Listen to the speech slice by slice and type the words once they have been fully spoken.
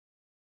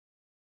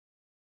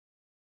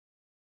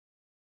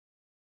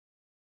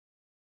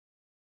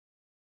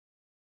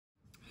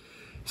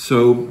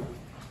So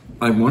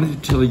I wanted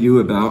to tell you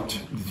about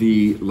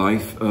the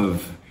life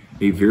of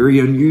a very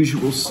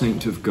unusual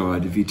saint of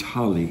God,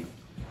 Vitalis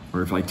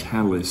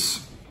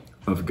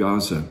of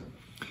Gaza.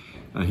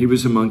 He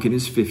was a monk in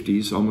his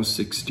 50s, almost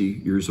 60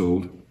 years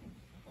old,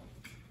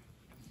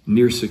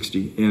 near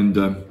 60,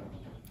 and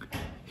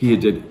he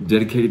had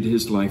dedicated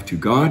his life to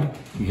God.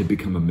 He had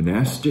become a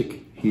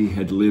monastic. He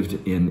had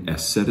lived in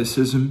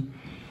asceticism.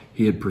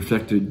 He had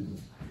perfected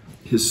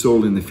his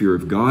soul in the fear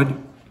of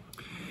God.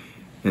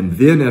 And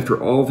then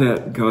after all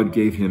that, God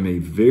gave him a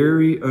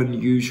very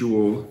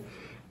unusual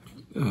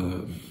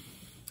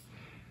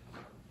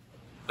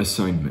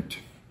assignment.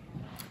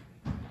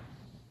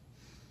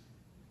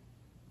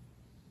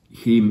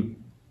 He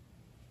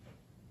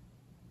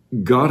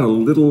got a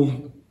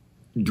little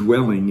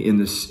dwelling in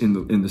the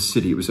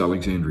city. It was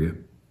Alexandria.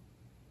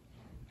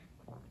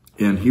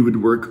 And he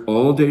would work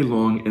all day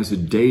long as a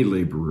day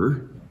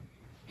laborer.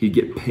 He'd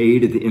get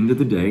paid at the end of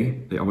the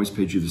day. They always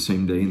paid you the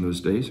same day in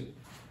those days.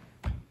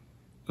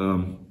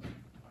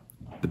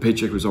 The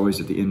paycheck was always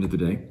at the end of the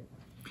day.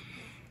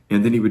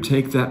 And then he would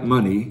take that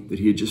money that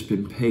he had just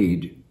been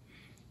paid,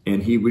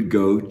 and he would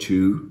go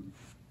to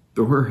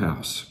the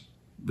whorehouse,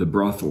 the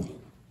brothel.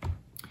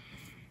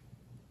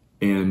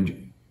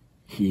 And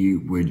he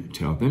would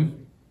tell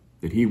them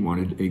that he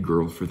wanted a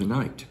girl for the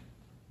night.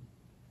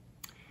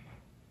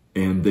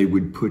 And they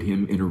would put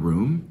him in a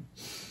room,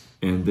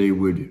 and he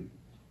would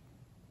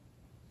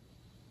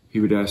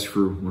ask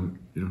for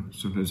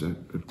sometimes a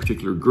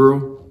particular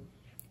girl,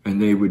 and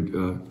they would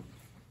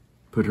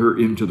put her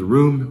into the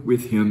room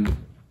with him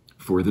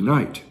for the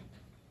night.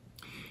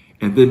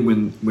 And then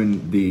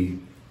when the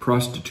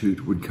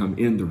prostitute would come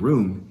in the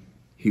room,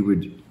 he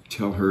would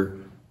tell her,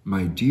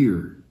 "My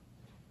dear,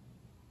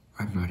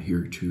 I'm not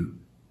here to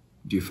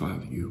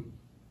defile you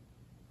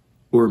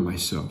or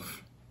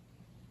myself.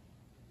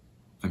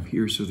 I'm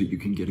here so that you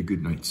can get a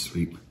good night's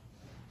sleep,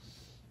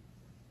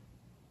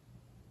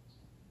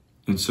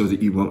 and so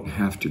that you won't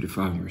have to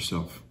defile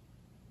yourself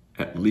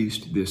at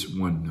least this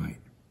one night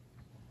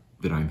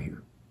that I'm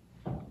here.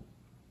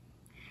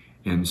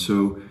 And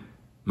so,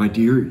 my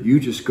dear, you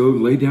just go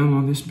lay down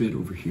on this bed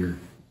over here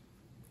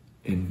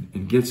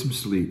and get some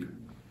sleep.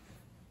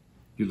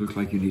 You look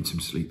like you need some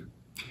sleep.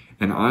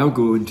 And I'll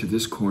go into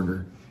this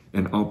corner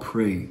and I'll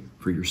pray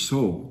for your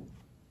soul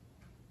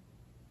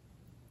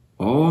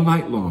all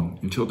night long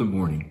until the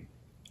morning.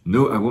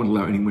 No, I won't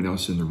allow anyone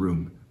else in the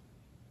room."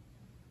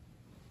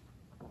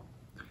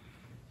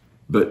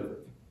 But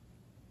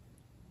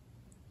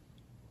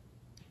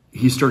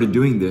he started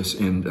doing this,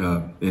 and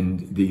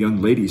the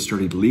young ladies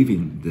started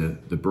leaving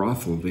the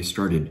brothel.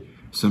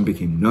 Some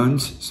became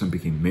nuns, some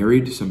became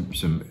married,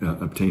 some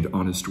obtained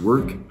honest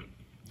work.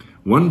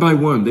 One by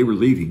one, they were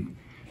leaving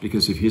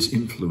because of his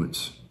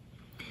influence.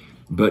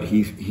 But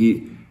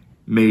he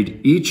made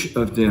each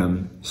of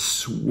them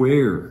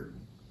swear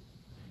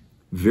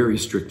very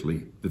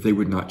strictly that they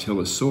would not tell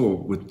a soul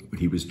what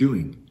he was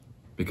doing,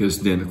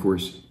 because then, of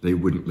course, they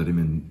wouldn't let him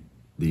in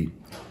the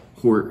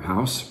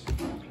whorehouse,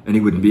 and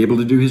he wouldn't be able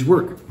to do his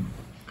work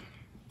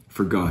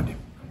for God.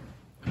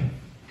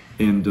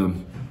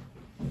 And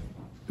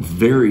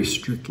very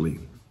strictly.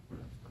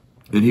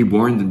 And he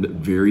warned them that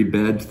very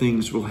bad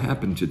things will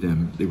happen to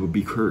them. They will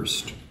be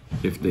cursed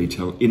if they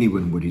tell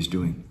anyone what he's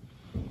doing.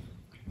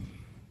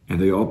 And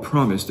they all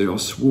promised, they all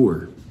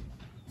swore.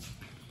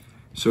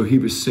 So he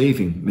was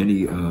saving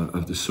many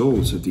of the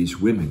souls of these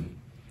women.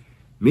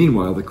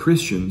 Meanwhile, the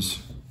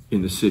Christians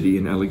in the city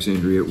in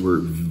Alexandria were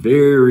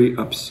very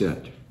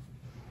upset.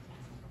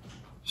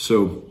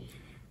 So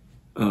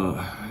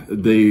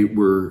they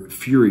were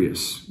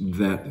furious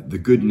that the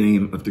good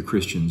name of the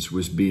Christians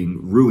was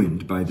being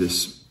ruined by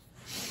this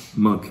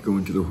monk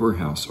going to the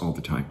whorehouse all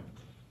the time.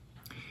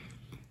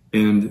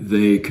 And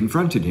they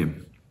confronted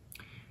him,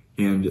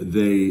 and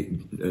they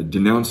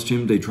denounced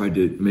him. They tried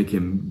to make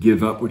him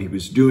give up what he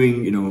was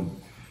doing.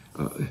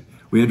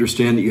 We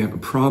understand that you have a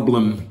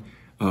problem.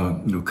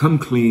 Come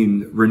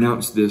clean,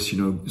 renounce this,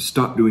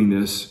 stop doing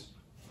this.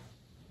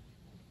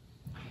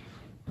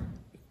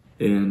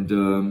 And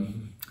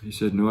he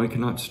said, "No, I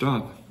cannot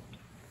stop."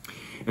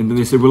 And then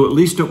they said, "Well, at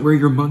least don't wear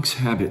your monk's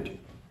habit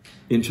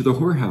into the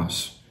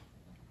whorehouse.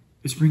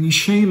 It's bringing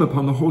shame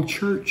upon the whole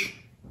church.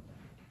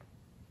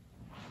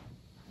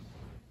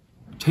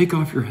 Take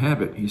off your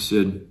habit." He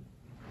said,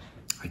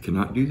 "I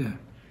cannot do that."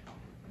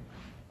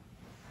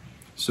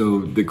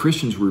 So the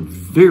Christians were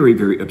very,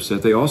 very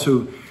upset. They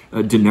also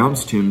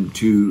denounced him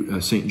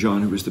to St.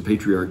 John, who was the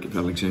patriarch of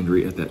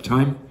Alexandria at that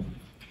time,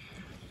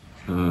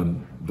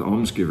 the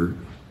almsgiver.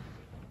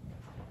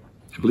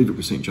 I believe it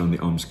was St. John the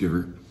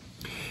almsgiver.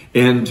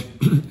 And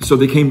so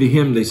they came to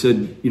him. They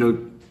said,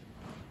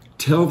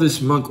 "Tell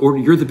this monk," or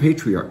you're the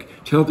patriarch,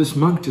 "tell this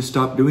monk to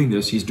stop doing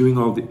this. He's doing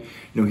all the,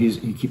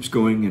 he keeps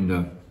going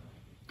and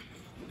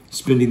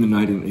spending the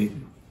night."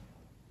 And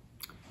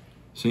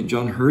St.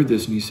 John heard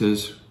this and he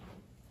says,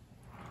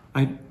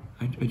 I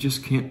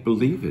just can't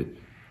believe it.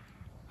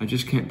 I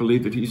just can't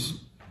believe that he's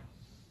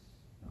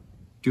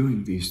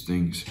doing these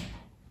things.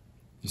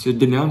 He said,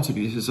 "Denounce it."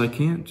 He says, "I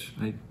can't.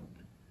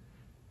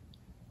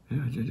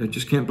 I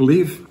just can't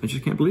believe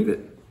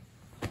it.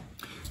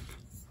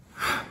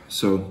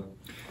 So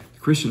the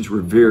Christians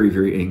were very,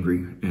 very angry,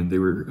 and they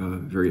were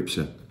very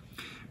upset.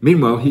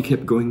 Meanwhile, he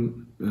kept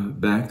going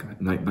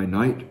back night by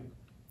night.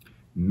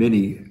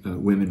 Many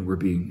women were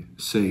being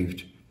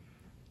saved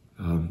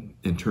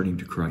and turning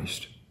to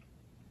Christ.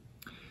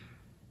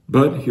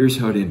 But here's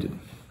how it ended.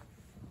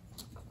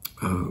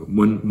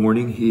 One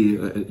morning, he,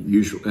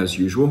 as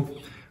usual,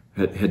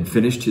 had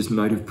finished his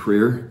night of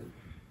prayer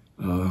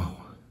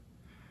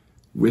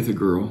with a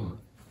girl,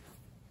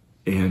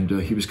 and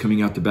he was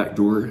coming out the back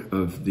door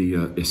of the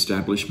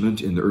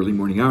establishment in the early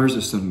morning hours.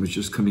 The sun was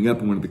just coming up,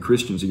 and one of the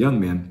Christians, a young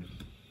man,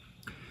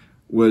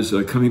 was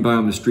coming by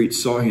on the street,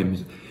 saw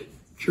him.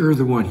 You're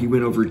the one. He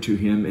went over to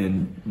him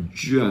and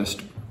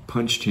just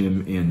punched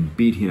him and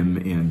beat him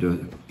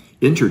and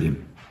injured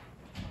him.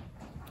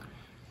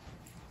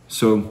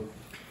 So,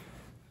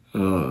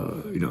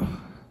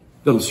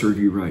 that'll serve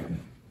you right,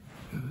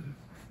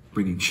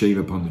 bringing shame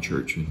upon the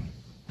church.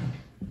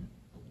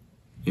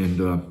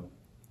 And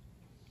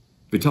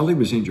Vitalis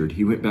was injured.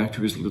 He went back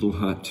to his little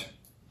hut.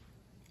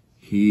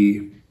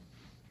 He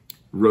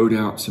wrote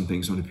out some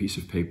things on a piece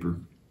of paper.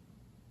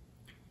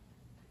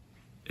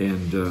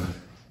 And,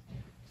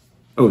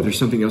 there's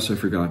something else I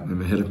forgot.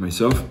 I'm ahead of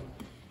myself.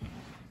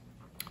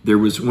 There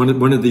was one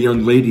of the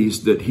young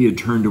ladies that he had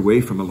turned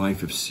away from a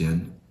life of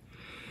sin.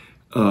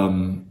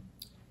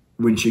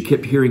 When she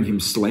kept hearing him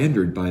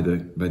slandered by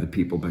the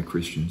people, by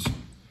Christians,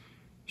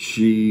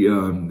 she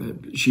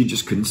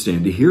just couldn't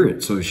stand to hear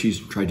it. So she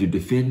tried to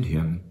defend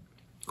him.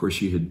 Of course,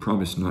 she had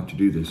promised not to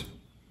do this.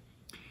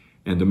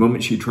 And the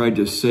moment she tried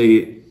to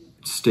state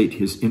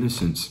his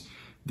innocence,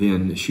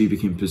 then she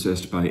became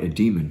possessed by a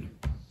demon.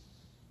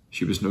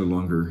 She was no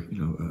longer,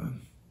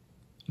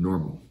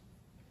 normal.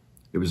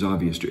 It was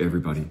obvious to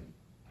everybody.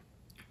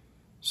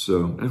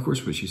 So, and of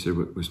course, what she said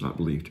was not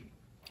believed.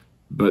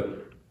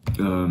 But,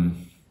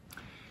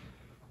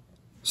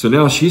 so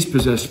now she's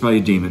possessed by a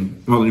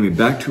demon. Well, anyway,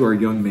 back to our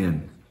young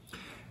man.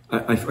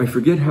 I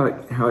forget how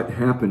it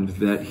happened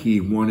that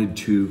he wanted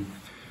to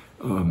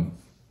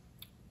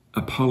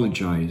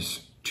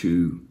apologize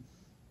to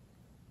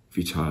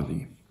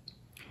Vitalis.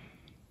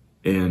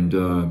 And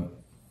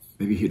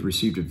maybe he had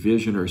received a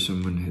vision, or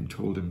someone had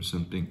told him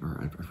something, or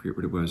I forget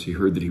what it was. He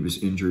heard that he was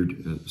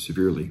injured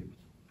severely.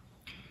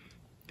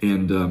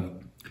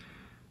 And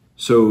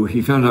so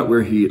he found out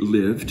where he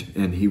lived,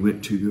 and he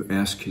went to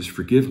ask his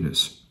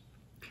forgiveness.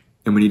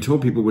 And when he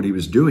told people what he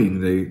was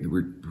doing, they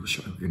were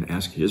going to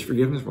ask his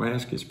forgiveness? Why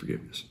ask his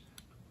forgiveness?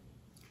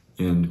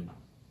 And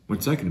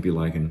what's that going to be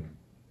like? And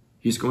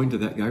he's going to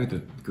that guy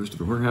that goes to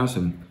the whorehouse.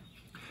 And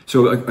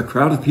so a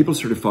crowd of people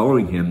started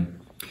following him.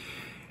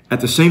 At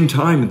the same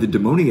time, the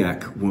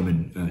demoniac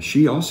woman,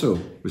 she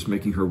also was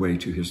making her way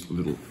to his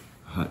little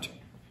hut.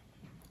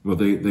 Well,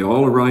 they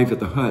all arrive at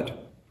the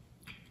hut,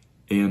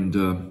 and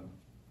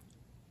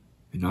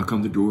they knock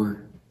on the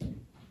door.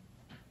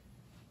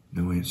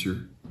 No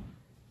answer.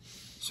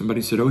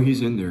 Somebody said, "Oh,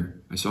 he's in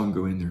there. I saw him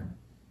go in there."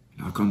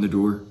 Knock on the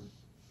door.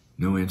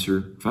 No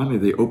answer. Finally,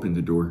 they opened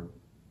the door,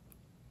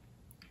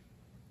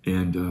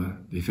 and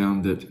they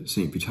found that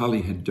St.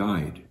 Vitalis had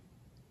died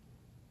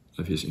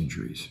of his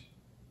injuries.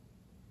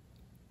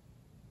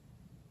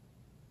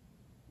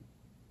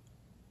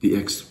 The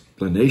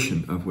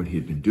explanation of what he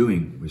had been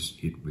doing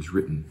was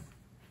written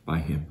by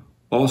him.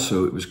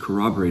 Also, it was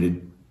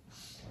corroborated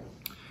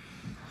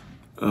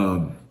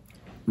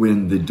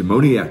when the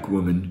demoniac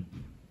woman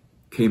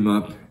came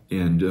up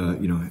and,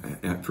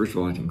 at first of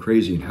all acting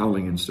crazy and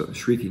howling and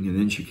shrieking, and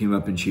then she came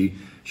up and she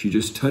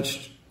just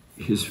touched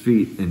his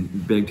feet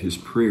and begged his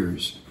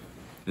prayers,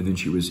 and then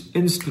she was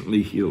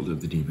instantly healed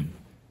of the demon.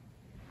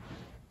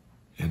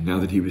 And now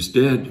that he was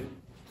dead,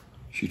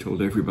 she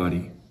told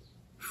everybody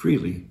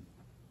freely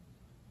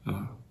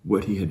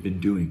what he had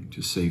been doing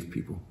to save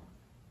people.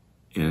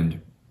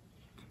 And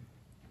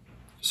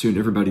soon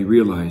everybody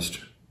realized,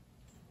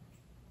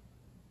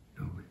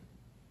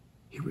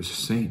 he was a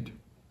saint.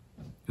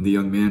 And the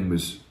young man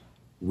was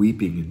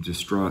weeping and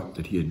distraught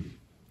that I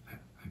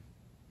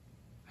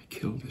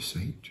killed a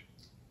saint.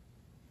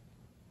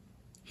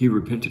 He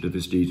repented of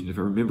his deeds, and if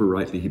I remember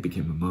rightly, he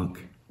became a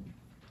monk.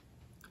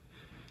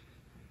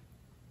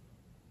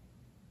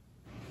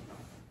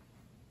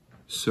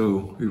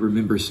 So we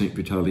remember St.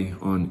 Vitalis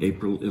on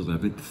April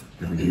 11th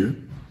every year.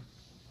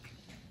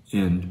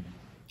 And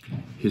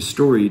his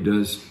story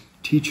does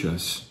teach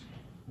us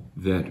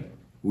that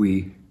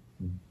we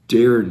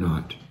dare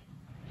not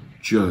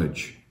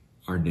judge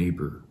our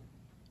neighbor.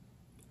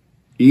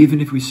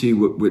 Even if we see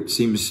what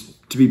seems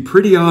to be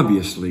pretty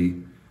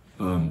obviously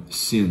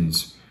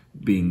sins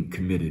being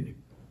committed,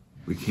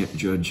 we can't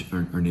judge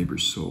our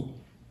neighbor's soul.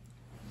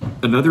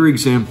 Another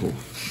example,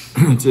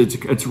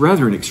 it's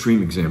rather an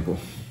extreme example.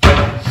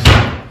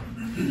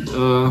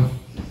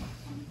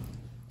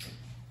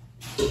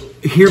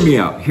 Hear me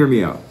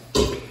out.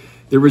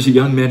 There was a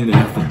young man in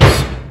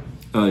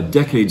Athens,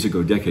 decades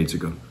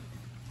ago.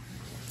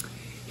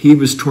 He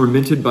was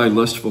tormented by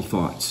lustful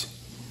thoughts.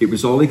 It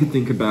was all he could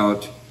think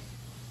about.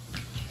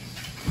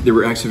 there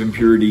were acts of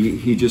impurity.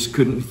 He just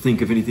couldn't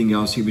think of anything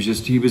else. He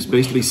was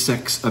basically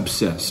sex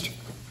obsessed.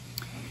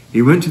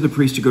 He went to the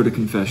priest to go to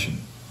confession.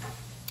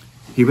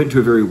 He went to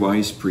a very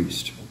wise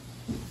priest.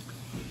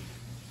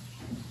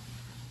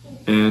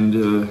 And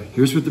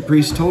here's what the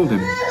priest told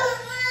him.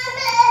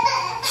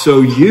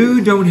 So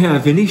you don't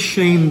have any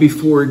shame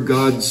before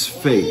God's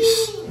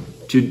face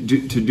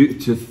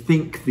to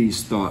think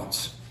these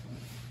thoughts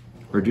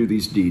or do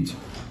these deeds.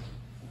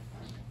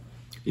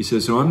 He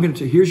says, so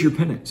here's your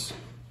penance.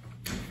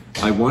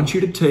 I want you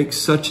to take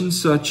such and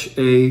such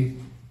it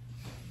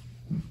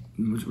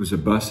was a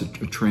bus, a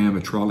tram,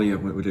 a trolley,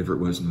 whatever it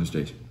was in those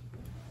days.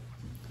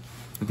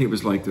 I think it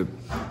was like the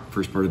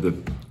first part of the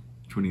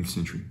 20th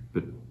century,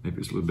 but maybe it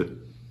was a little bit,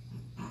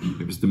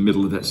 it was the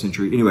middle of that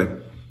century. Anyway,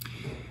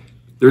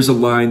 there's a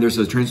line, there's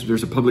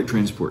a public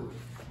transport.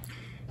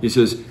 He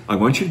says, I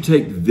want you to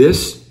take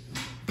this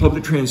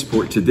public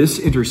transport to this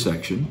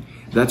intersection.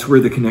 That's where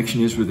the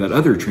connection is with that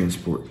other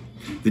transport.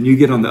 Then you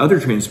get on the other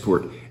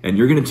transport and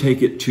you're going to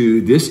take it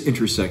to this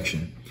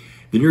intersection.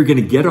 Then you're going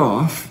to get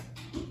off,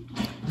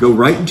 go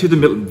right into the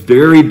middle,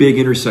 very big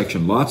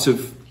intersection, lots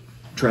of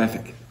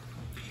traffic.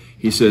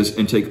 He says,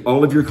 and take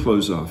all of your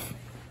clothes off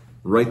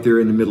right there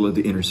in the middle of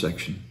the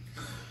intersection.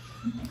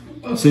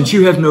 Since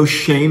you have no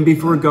shame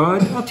before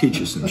God, I'll teach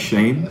you some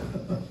shame.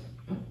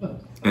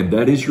 And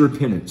that is your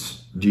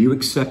penance. Do you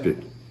accept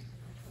it?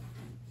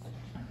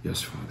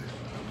 Yes, Father.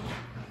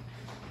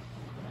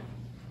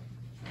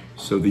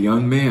 So the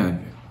young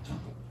man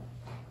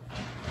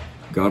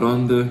got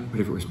on the,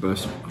 whatever it was,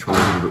 bus, trolley,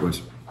 whatever it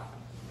was.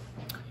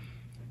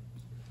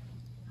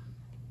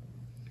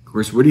 Of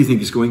course, what do you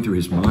think is going through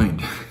his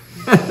mind?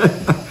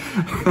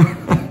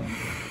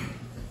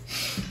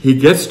 He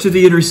gets to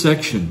the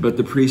intersection, but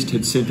the priest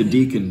had sent a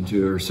deacon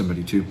or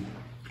somebody to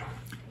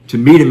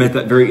meet him at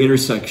that very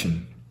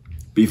intersection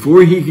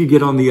before he could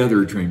get on the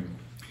other train,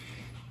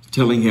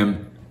 telling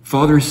him,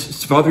 Father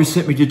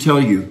sent me to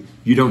tell you,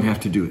 you don't have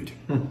to do it.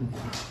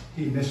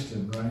 He missed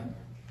him, right?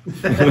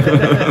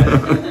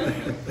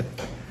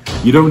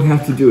 You don't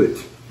have to do it.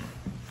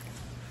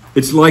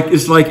 It's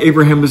like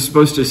Abraham was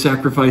supposed to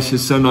sacrifice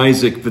his son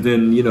Isaac, but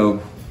then,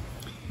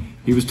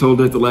 he was told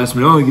at the last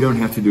minute, oh, you don't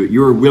have to do it.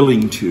 You are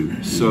willing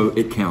to, so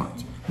it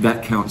counts.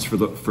 That counts for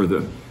the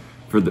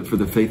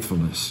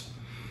faithfulness.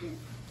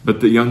 But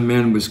the young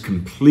man was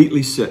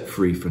completely set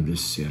free from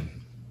this sin.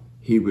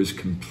 He was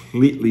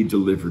completely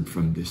delivered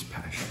from this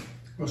passion.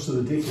 Oh, so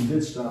the deacon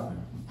did stop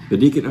him. The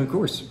deacon, of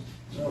course.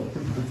 Oh, I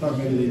thought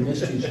maybe they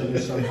missed each other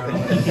somehow.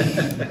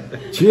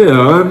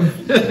 Jim.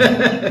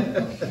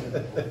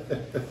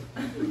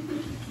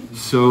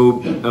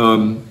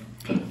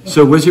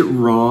 So was it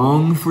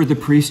wrong for the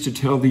priest to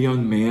tell the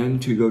young man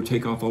to go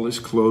take off all his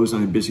clothes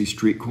on a busy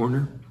street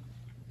corner?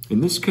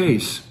 In this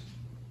case,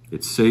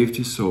 it saved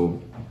his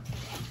soul.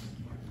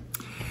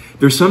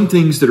 There's some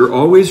things that are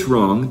always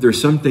wrong.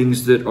 There's some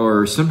things that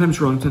are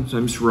sometimes wrong,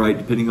 sometimes right,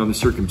 depending on the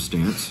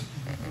circumstance.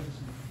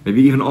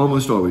 Maybe even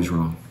almost always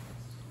wrong.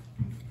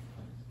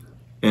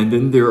 And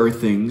then there are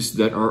things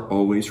that are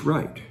always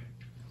right.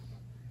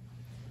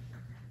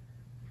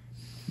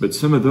 But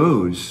some of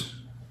those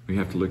we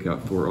have to look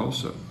out for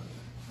also.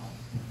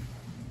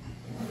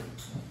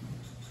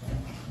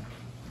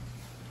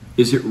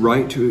 Is it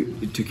right to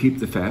keep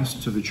the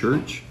fasts of the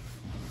church?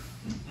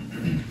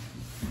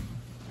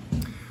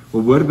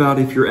 Well, what about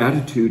if your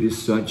attitude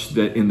is such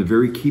that in the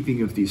very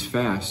keeping of these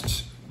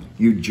fasts,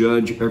 you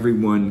judge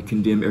everyone,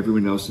 condemn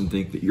everyone else, and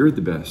think that you're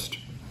the best?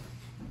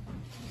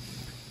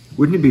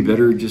 Wouldn't it be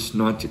better just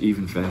not to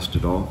even fast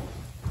at all?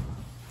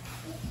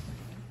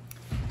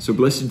 So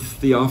Blessed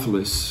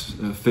Theophilus,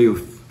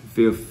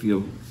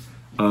 Theophil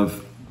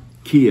of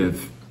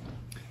Kiev,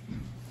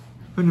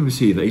 when was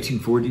he? The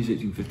 1840s,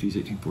 1850s,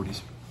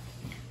 1840s?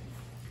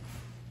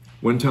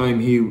 One time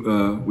he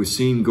was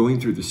seen going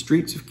through the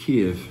streets of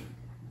Kiev,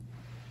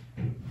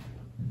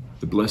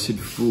 the blessed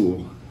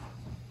fool.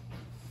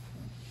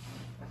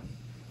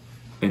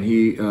 And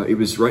it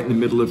was right in the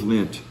middle of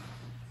Lent,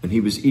 and he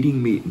was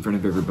eating meat in front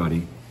of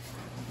everybody.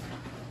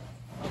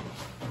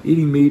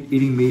 Eating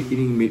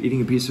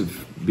a piece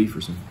of beef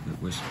or something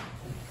that was.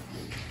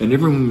 And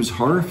everyone was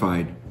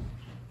horrified.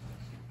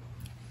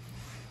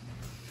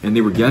 And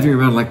they were gathering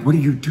around like, what are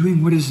you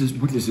doing? What is this?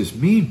 What does this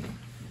mean?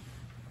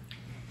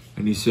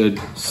 And he said,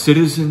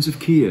 citizens of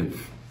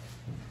Kiev,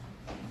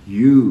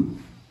 you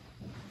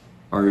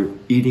are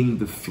eating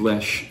the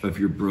flesh of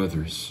your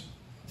brothers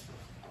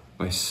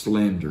by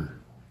slander,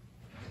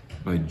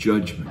 by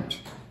judgment,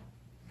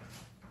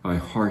 by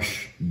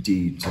harsh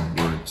deeds and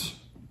words.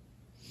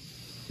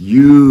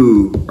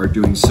 You are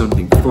doing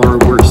something far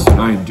worse than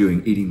I am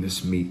doing, eating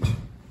this meat.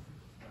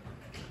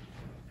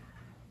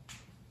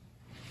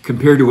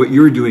 Compared to what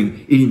you're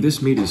doing, eating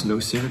this meat is no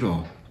sin at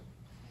all,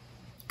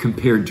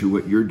 compared to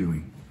what you're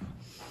doing.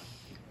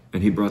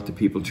 And he brought the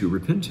people to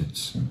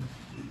repentance.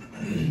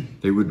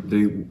 They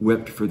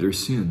wept for their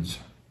sins.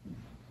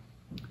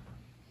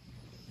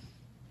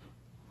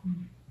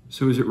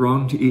 So is it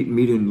wrong to eat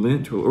meat in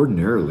Lent? Well,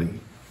 ordinarily.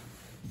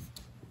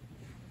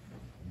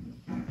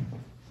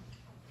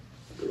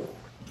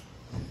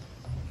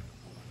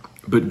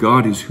 But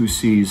God is who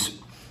sees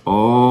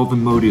all the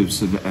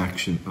motives of the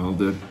action, all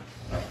the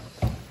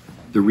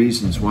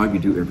reasons why we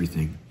do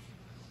everything.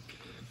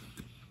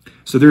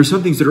 So there are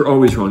some things that are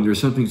always wrong. There are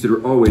some things that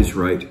are always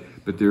right.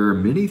 But there are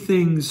many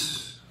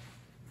things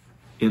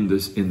in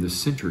the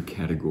center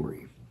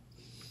category.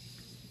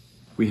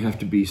 We have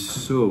to be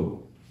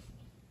so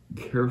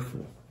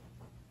careful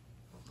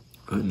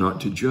not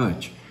to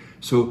judge.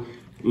 So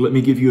let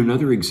me give you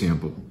another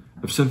example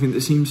of something that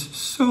seems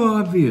so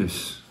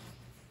obvious.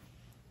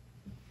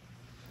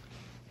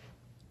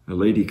 A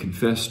lady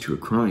confessed to a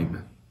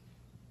crime.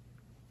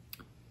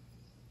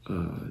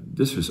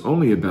 This was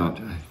only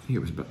about, I think it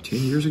was about 10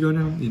 years ago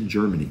now, in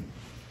Germany.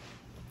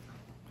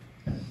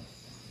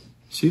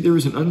 See, there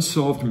was an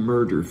unsolved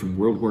murder from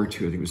World War II. I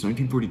think it was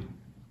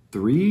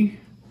 1943,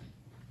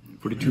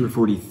 42 or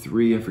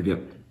 43, I forget.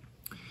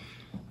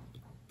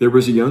 There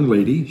was a young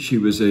lady. She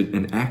was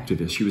an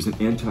activist. She was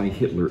an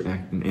anti-Hitler,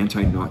 an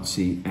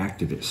anti-Nazi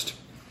activist.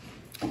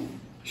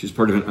 She was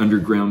part of an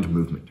underground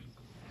movement.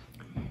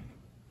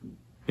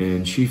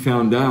 And she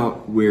found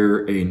out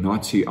where a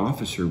Nazi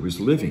officer was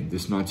living.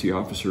 This Nazi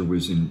officer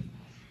was in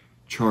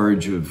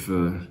charge of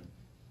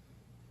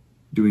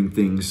doing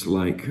things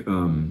like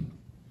rounding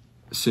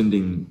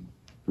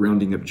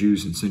up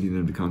Jews and sending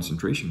them to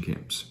concentration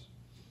camps.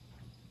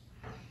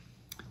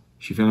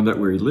 She found out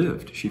where he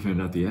lived. She found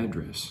out the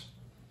address.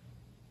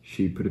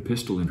 She put a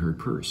pistol in her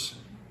purse.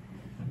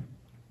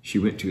 She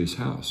went to his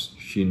house.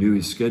 She knew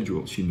his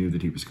schedule. She knew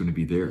that he was going to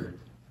be there.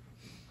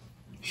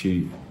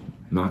 She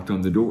knocked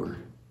on the door.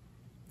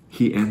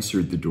 He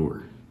answered the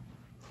door.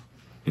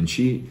 And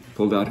she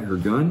pulled out her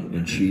gun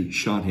and she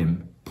shot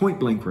him point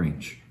blank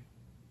range.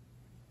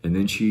 And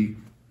then she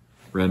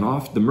ran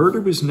off. The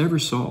murder was never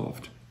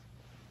solved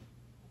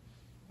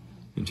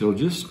until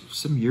just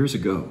some years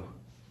ago.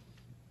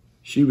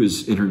 She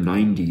was in her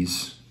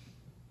 90s.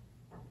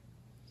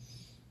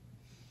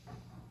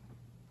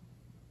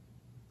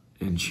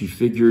 And she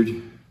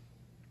figured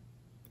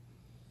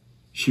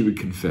she would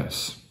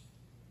confess.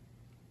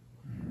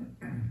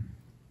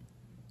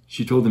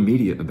 She told the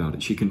media about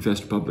it. She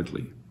confessed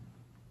publicly.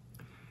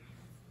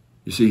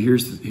 You see,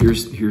 here's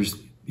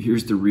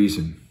the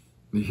reason.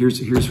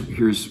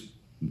 Here's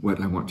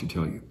what I want to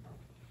tell you.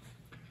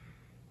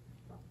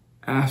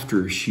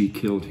 After she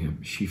killed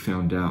him, she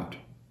found out,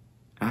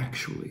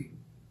 actually,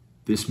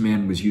 this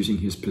man was using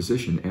his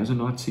position as a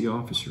Nazi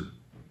officer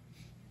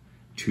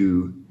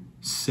to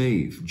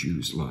save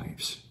Jews'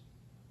 lives.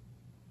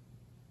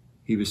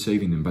 He was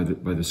saving them by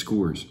the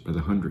scores, by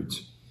the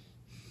hundreds.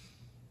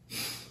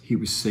 He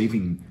was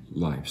saving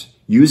lives,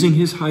 using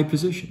his high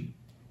position.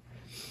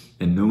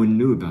 And no one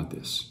knew about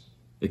this.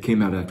 It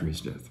came out after his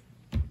death.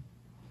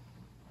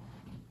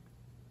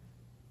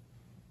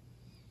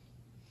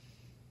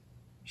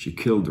 She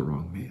killed the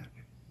wrong man.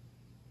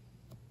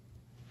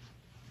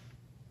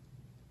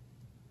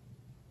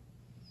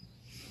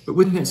 But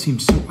wouldn't that seem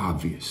so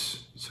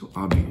obvious? So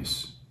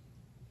obvious.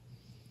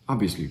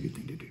 Obviously a good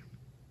thing to do.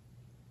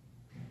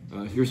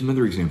 Here's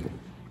another example.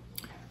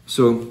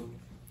 So,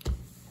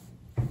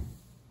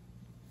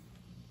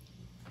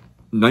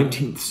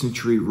 19th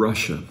century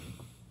Russia.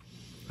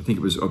 I think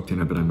it was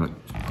Okhtina, but I'm not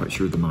quite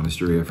sure of the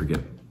monastery, I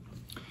forget.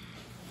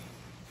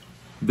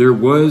 There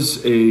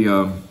was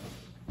a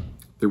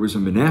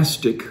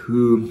monastic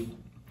whose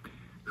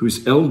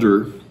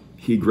elder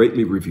he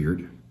greatly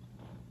revered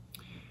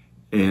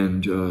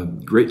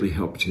and greatly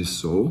helped his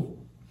soul.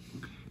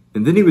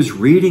 And then he was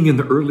reading in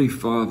the early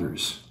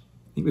fathers.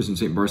 I think it was in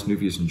St.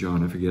 Bartholomew and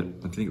John, I forget.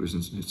 I think it was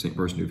in St.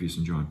 Bartholomew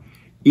and John.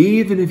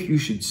 Even if you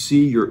should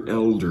see your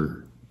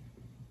elder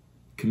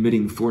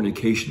committing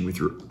fornication with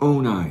your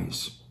own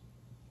eyes,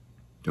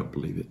 don't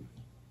believe it.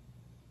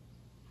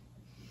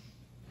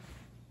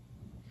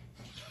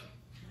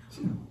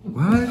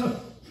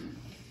 What?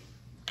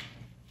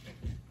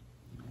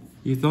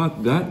 You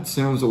thought that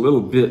sounds a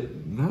little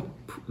bit not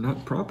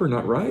proper,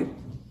 not right?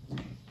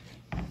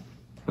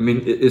 I mean,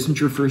 isn't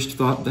your first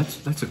thought,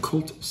 that's a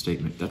cult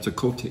statement. That's a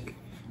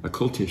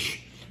cultish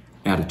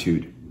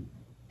attitude.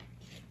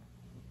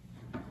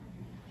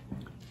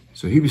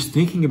 So he was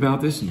thinking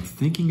about this and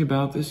thinking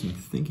about this and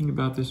thinking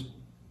about this.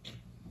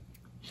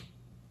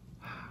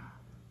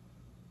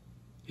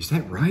 Is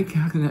that right?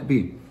 How can that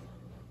be?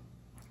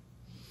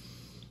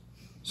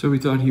 So we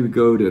thought he would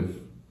go to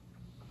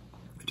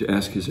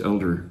ask his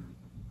elder.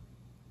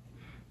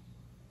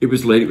 It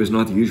was late. It was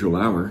not the usual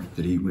hour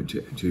that he went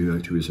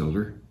to his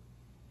elder,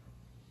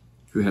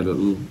 who had a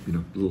little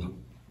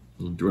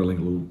dwelling,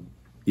 a little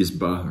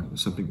izba or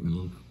something, a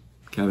little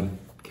cabin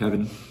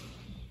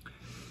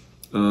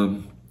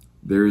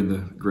there in the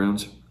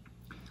grounds.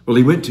 Well,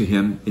 he went to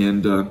him,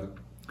 and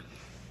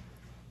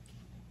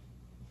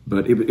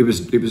but it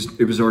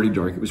was already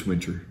dark. It was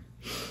winter.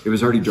 It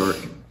was already dark,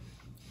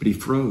 but he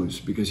froze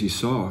because he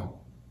saw,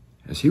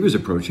 as he was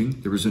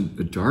approaching, there was a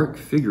dark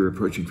figure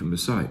approaching from the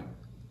side.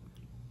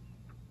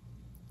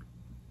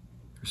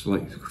 It's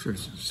like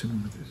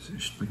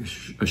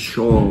a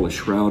shawl, a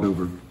shroud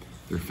over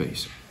their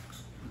face.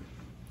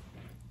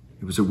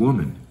 It was a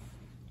woman,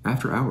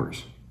 after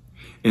hours.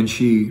 And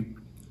she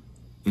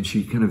And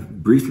she kind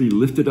of briefly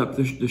lifted up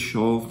the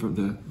shawl from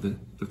the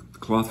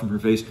cloth from her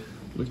face,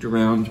 looked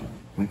around,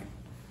 like,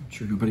 I'm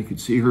sure nobody could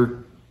see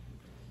her.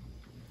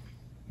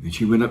 And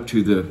she went up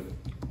to the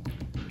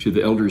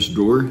elder's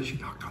door. She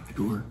knocked on the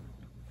door.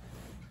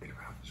 Looking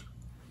around.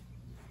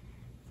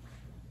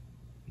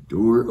 The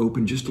door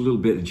opened just a little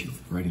bit, and she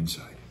went right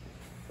inside.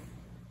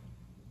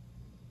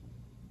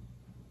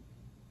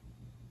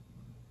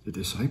 The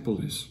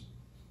disciple is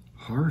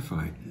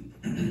horrified.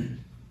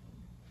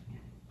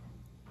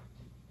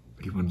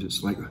 But he wanted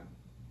to, like,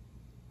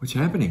 what's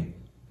happening?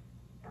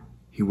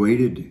 He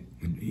waited,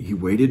 and he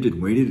waited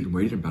and waited and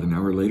waited. About an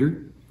hour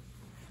later,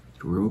 the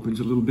door opens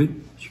a little bit.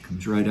 She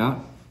comes right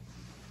out,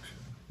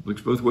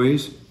 looks both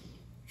ways.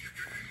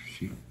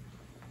 She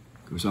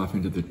goes off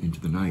into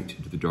the night,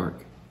 into the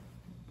dark.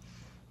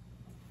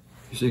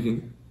 He's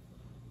thinking,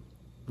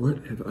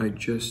 what have I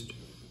just,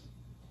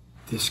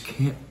 this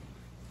can't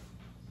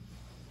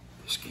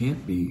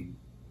be.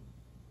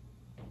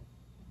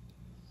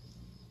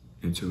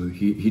 And so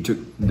he took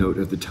note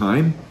of the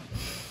time,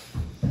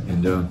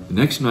 and the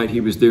next night he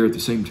was there at the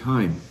same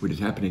time. Would it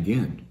happen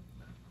again?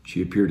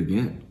 She appeared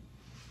again.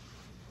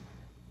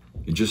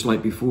 And just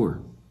like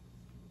before,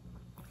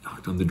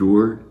 knocked on the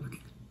door,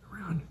 looking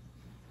around.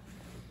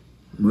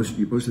 Most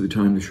of the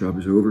time the shop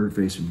is over,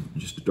 facing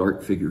just a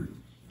dark figure.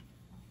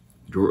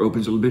 The door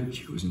opens a little bit,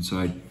 she goes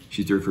inside.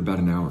 She's there for about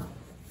an hour.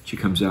 She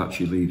comes out,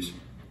 she leaves.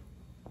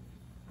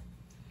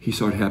 He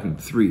saw it happen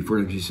 3, 4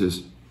 times. He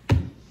says,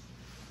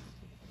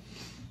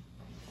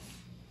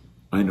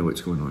 I know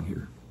what's going on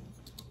here.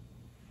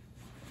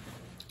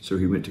 So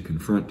he went to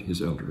confront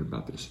his elder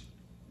about this.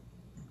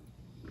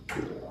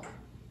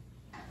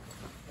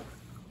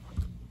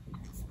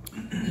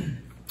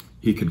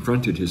 He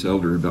confronted his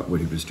elder about what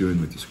he was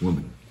doing with this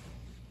woman.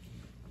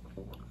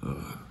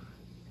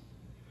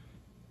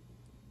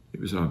 It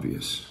was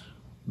obvious.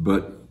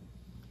 But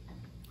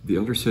the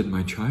elder said,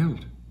 my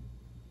child,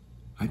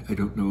 I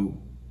don't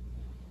know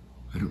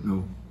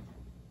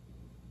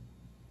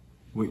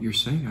what you're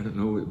saying. I don't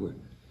know what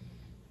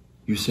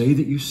you say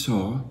that you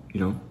saw,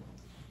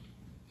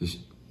 this.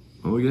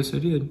 Oh, yes, I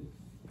did.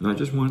 Not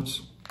just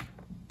once.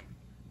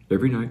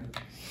 Every night.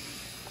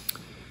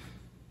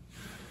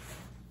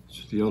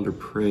 So the elder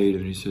prayed,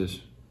 and he says,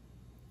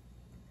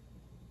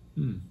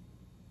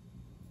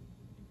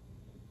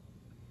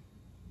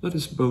 let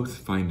us both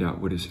find out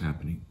what is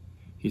happening.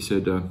 He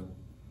said,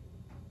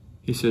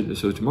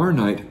 so tomorrow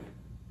night,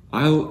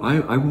 I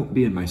won't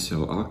be in my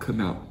cell. I'll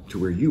come out to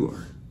where you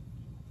are.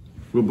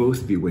 We'll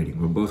both be waiting.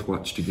 We'll both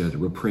watch together.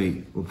 We'll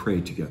pray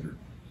together.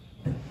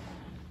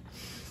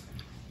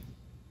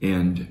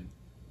 And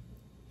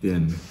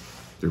then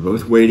they're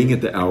both waiting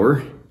at the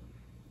hour.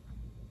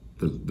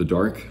 The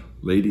dark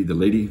lady, the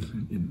lady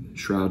in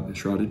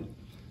shrouded,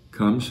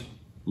 comes,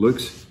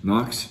 looks,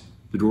 knocks.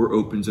 The door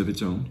opens of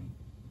its own.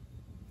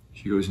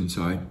 She goes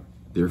inside,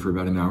 there for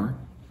about an hour,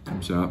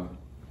 comes out.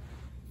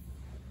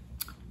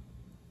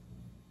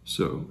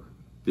 So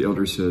the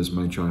elder says,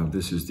 my child,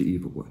 this is the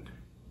evil one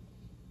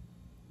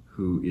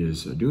who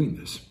is doing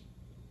this.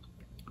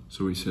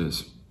 So he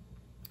says,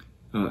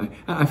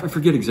 I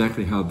forget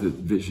exactly how the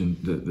vision,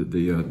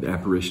 the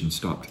apparition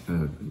stopped,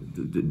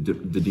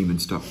 the demon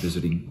stopped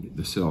visiting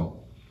the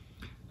cell.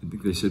 I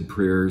think they said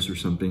prayers or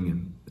something,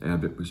 and the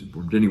abbot was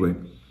informed. Anyway,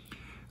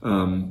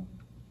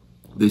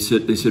 they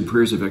said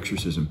prayers of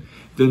exorcism.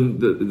 Then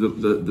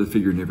the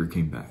figure never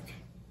came back.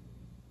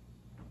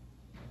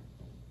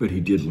 But he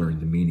did learn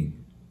the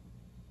meaning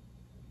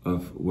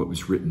of what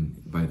was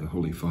written by the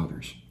Holy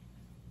Fathers.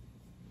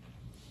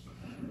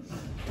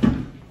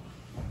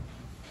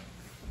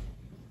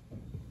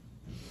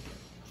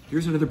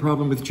 Here's another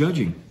problem with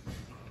judging.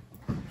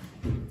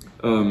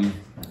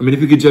 If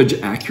we could judge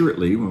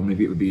accurately, well,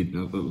 maybe it would be a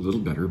little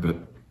better, but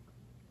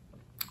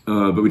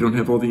we don't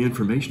have all the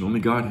information. Only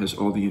God has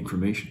all the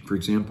information. For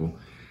example,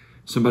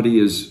 somebody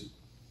is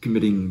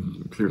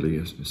committing clearly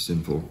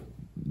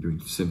doing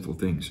sinful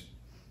things.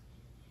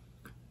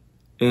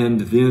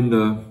 And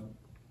then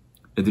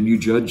you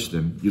judge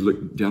them. You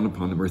look down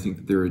upon them or think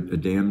that they're a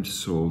damned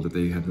soul, that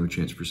they have no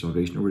chance for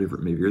salvation or whatever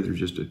it may be, or they're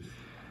just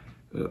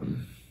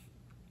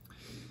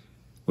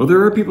well,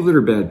 there are people that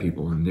are bad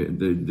people, and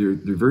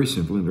they're very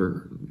sinful, and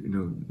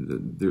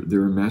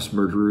there are mass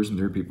murderers, and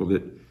there are people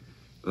that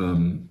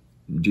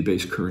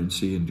debase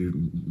currency and do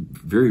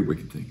very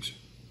wicked things.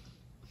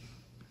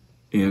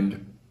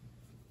 And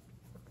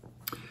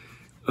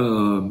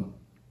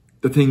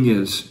the thing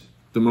is,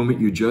 the moment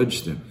you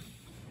judge them,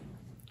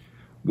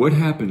 what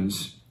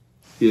happens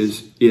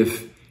is,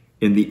 if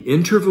in the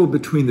interval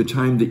between the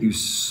time that you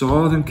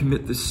saw them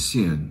commit the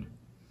sin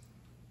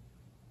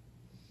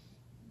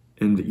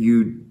and that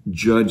you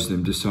judge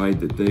them, decide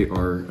that they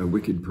are a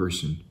wicked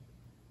person,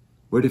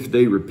 what if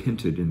they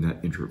repented in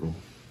that interval?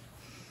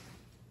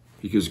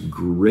 Because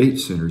great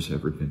sinners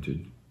have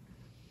repented.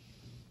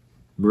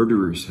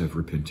 Murderers have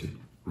repented.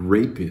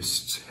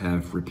 Rapists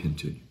have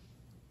repented.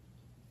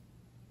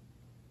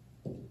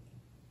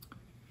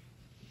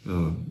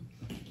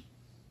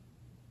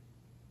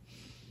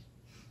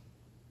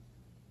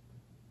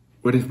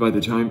 What if by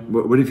the time,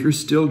 what if you're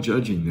still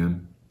judging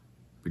them,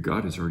 but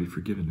God has already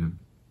forgiven them?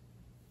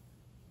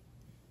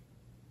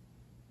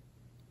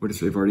 What if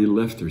they've already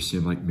left their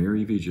sin like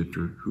Mary of Egypt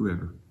or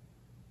whoever?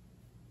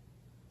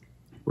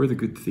 Or the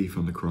good thief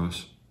on the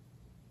cross?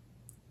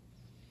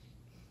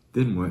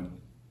 Then what?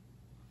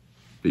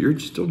 But you're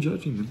still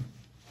judging them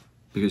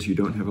because you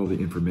don't have all the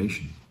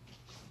information.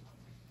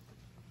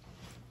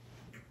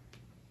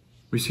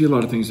 We see a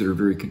lot of things that are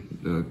very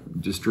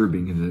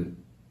disturbing in the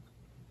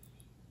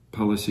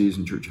policies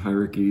and church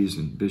hierarchies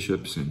and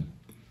bishops and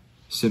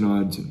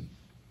synods and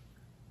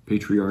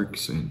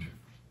patriarchs and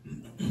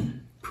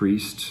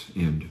priests.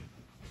 And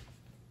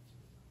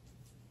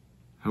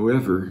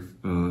however,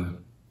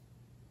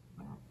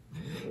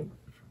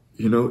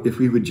 if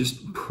we would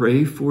just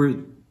pray for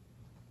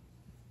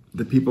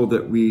the people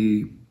that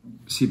we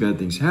see bad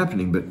things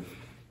happening, but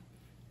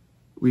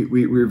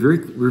we're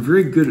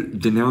very good at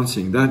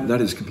denouncing that.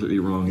 That is completely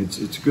wrong.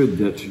 It's good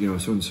that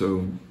so and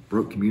so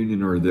broke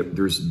communion, or that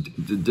there's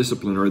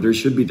discipline, or there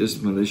should be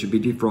discipline. They should be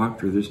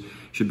defrocked, or this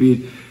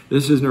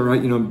isn't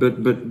right.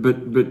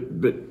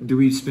 But do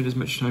we spend as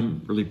much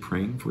time really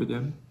praying for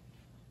them?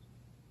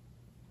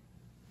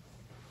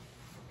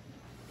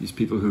 These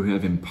people who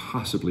have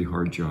impossibly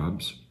hard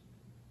jobs.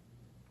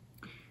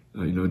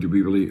 Do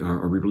we really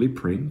are we really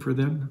praying for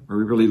them? Are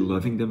we really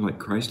loving them like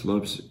Christ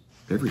loves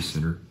every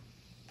sinner?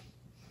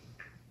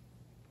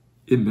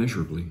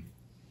 Immeasurably.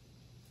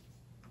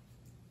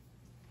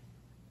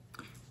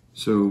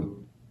 So,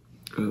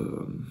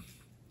 the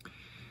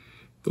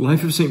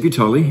life of Saint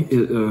Vitalis,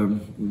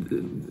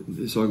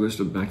 this all goes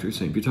back to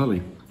Saint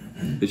Vitalis.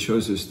 It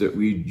shows us that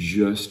we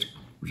just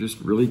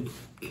really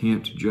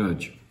can't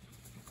judge.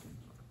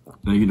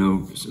 Now,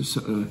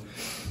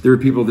 there are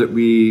people that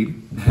we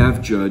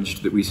have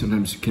judged that we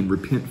sometimes can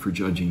repent for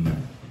judging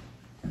them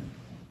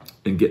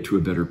and get to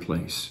a better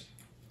place.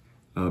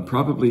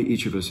 Probably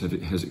each of us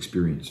has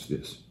experienced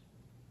this.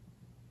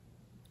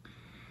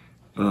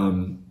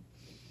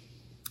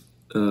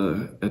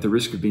 At the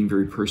risk of being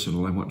very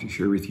personal, I want to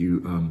share with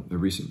you a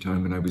recent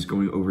time when I was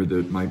going over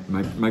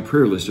my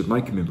prayer list of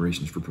my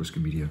commemorations for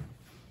Post-Comedia.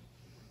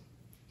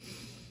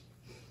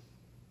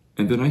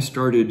 And then I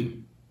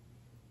started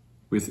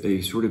with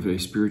a sort of a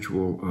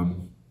spiritual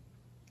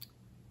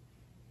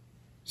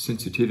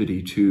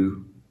sensitivity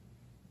to,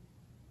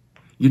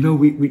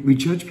 we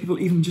judge people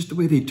even just the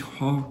way they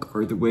talk,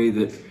 or the way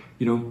that,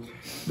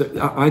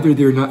 that either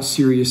they're not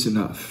serious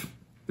enough,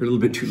 they're a little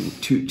bit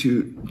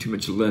too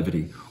much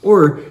levity,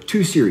 or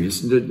too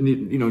serious,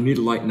 need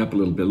to lighten up a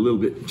little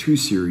bit too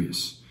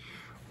serious,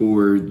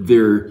 or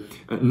they're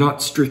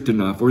not strict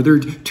enough, or they're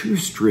too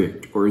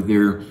strict, or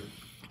they're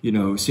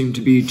seem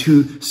to be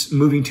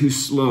moving too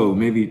slow,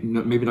 maybe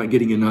not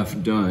getting enough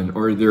done,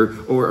 or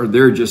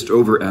they're just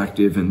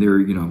overactive, and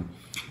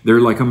they're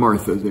like a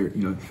Martha.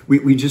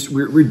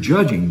 We're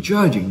judging.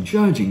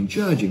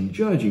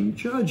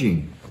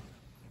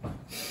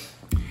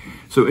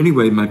 So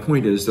anyway, my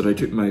point is that I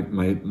took my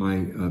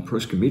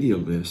Post-Comedia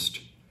list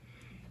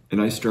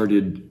and I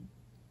started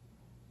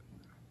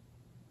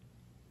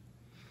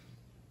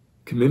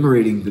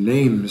commemorating the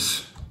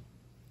names,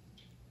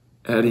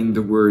 adding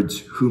the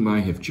words, whom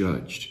I have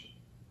judged.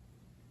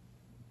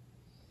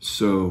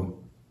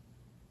 So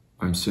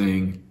I'm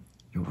saying,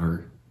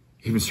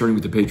 even starting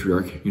with the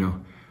patriarch,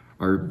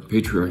 our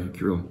patriarch,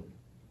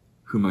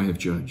 whom I have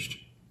judged.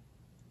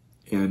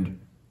 And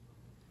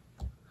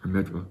our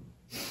Medra,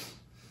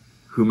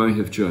 whom I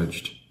have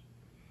judged.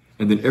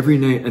 And then every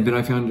name, and then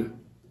I found,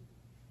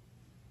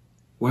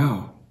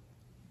 wow,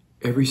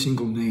 every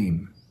single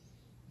name,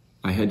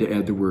 I had to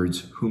add the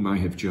words, whom I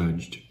have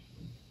judged.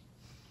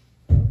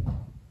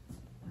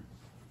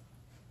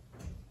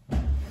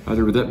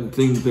 Either that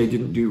thing they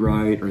didn't do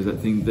right, or that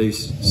thing they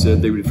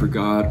said they would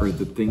forgot, or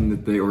the thing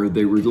that they were a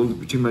little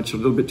bit too much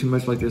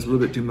like this, a little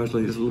bit too much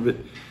like this, a little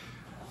bit.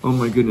 Oh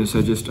my goodness!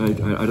 I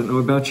don't know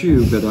about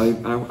you, but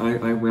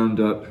I wound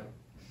up.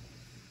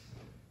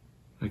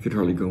 I could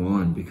hardly go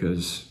on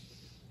because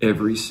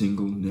every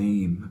single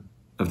name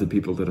of the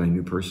people that I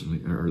knew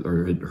personally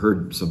or had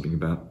heard something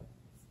about.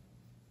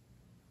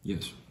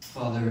 Yes.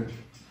 Father,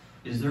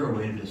 is there a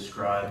way to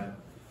describe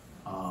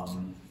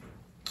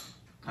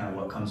kind of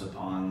what comes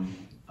upon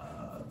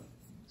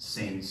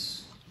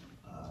saints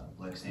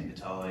like Saint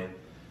Vitalis,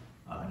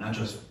 not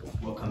just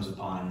what comes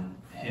upon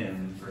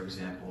him, for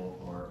example,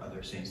 or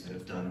other saints that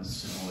have done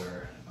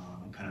similar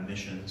kind of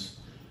missions,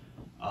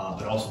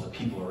 but also the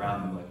people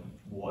around them, like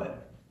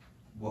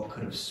what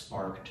could have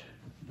sparked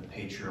the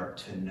patriarch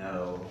to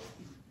know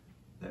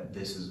that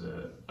this is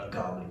a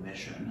godly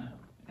mission,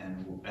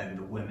 and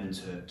the women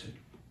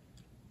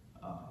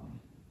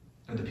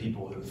or the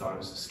people who thought it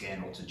was a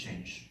scandal to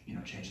change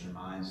their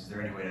minds. Is there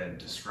any way to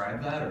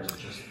describe that, or is it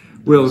just...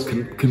 Well,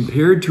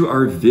 compared to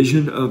our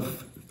vision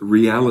of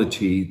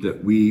reality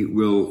that we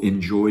will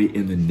enjoy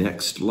in the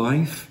next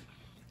life,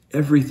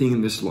 everything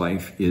in this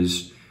life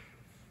is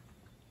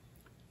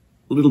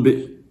a little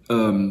bit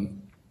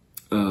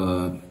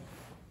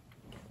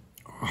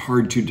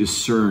hard to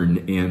discern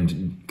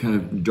and kind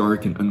of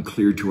dark and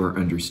unclear to our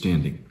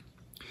understanding.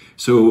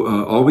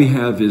 So all we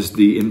have is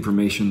the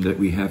information that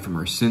we have from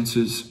our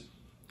senses,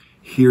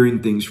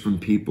 hearing things from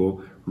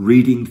people,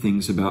 reading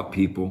things about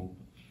people.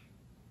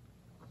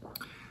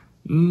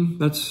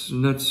 That's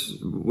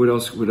what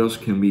else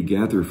can we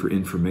gather for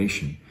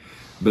information?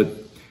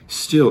 But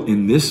still,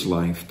 in this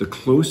life, the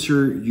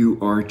closer you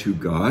are to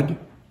God,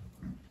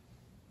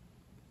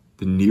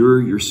 the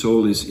nearer your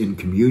soul is in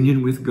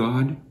communion with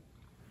God,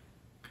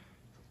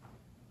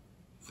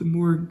 the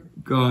more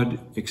God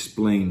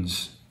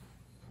explains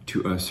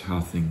to us how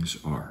things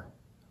are.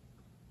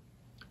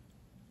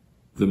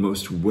 The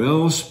most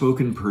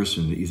well-spoken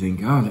person that you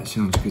think, oh, that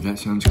sounds good, that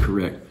sounds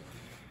correct.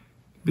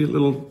 Be a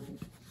little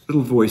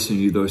voice in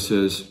you, though,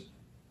 says,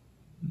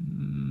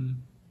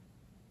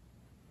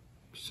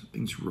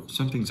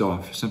 something's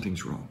off,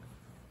 something's wrong.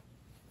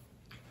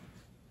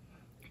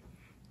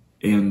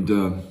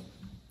 And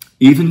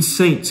even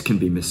saints can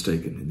be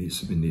mistaken in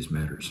these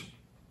matters.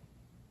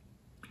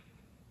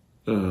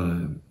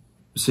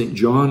 St.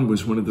 John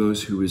was one of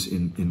those who was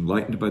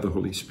enlightened by the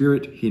Holy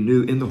Spirit. He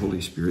knew in the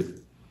Holy Spirit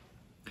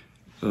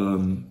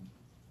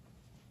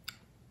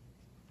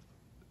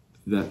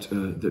that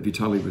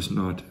Vitalis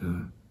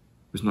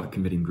was not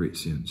committing great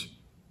sins.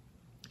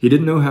 He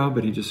didn't know how,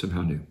 but he just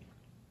somehow knew.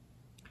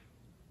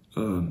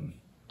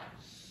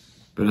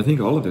 But I think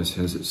all of us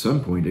has at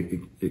some point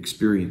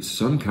experienced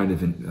some kind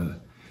of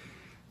an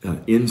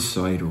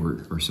insight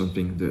or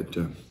something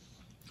that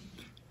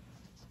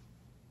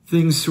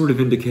things sort of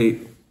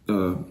indicate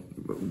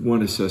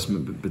one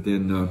assessment, but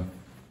then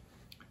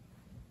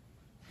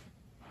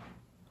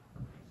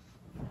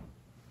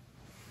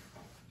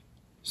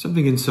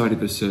something inside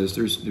of us says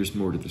there's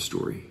more to the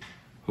story.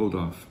 Hold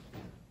off.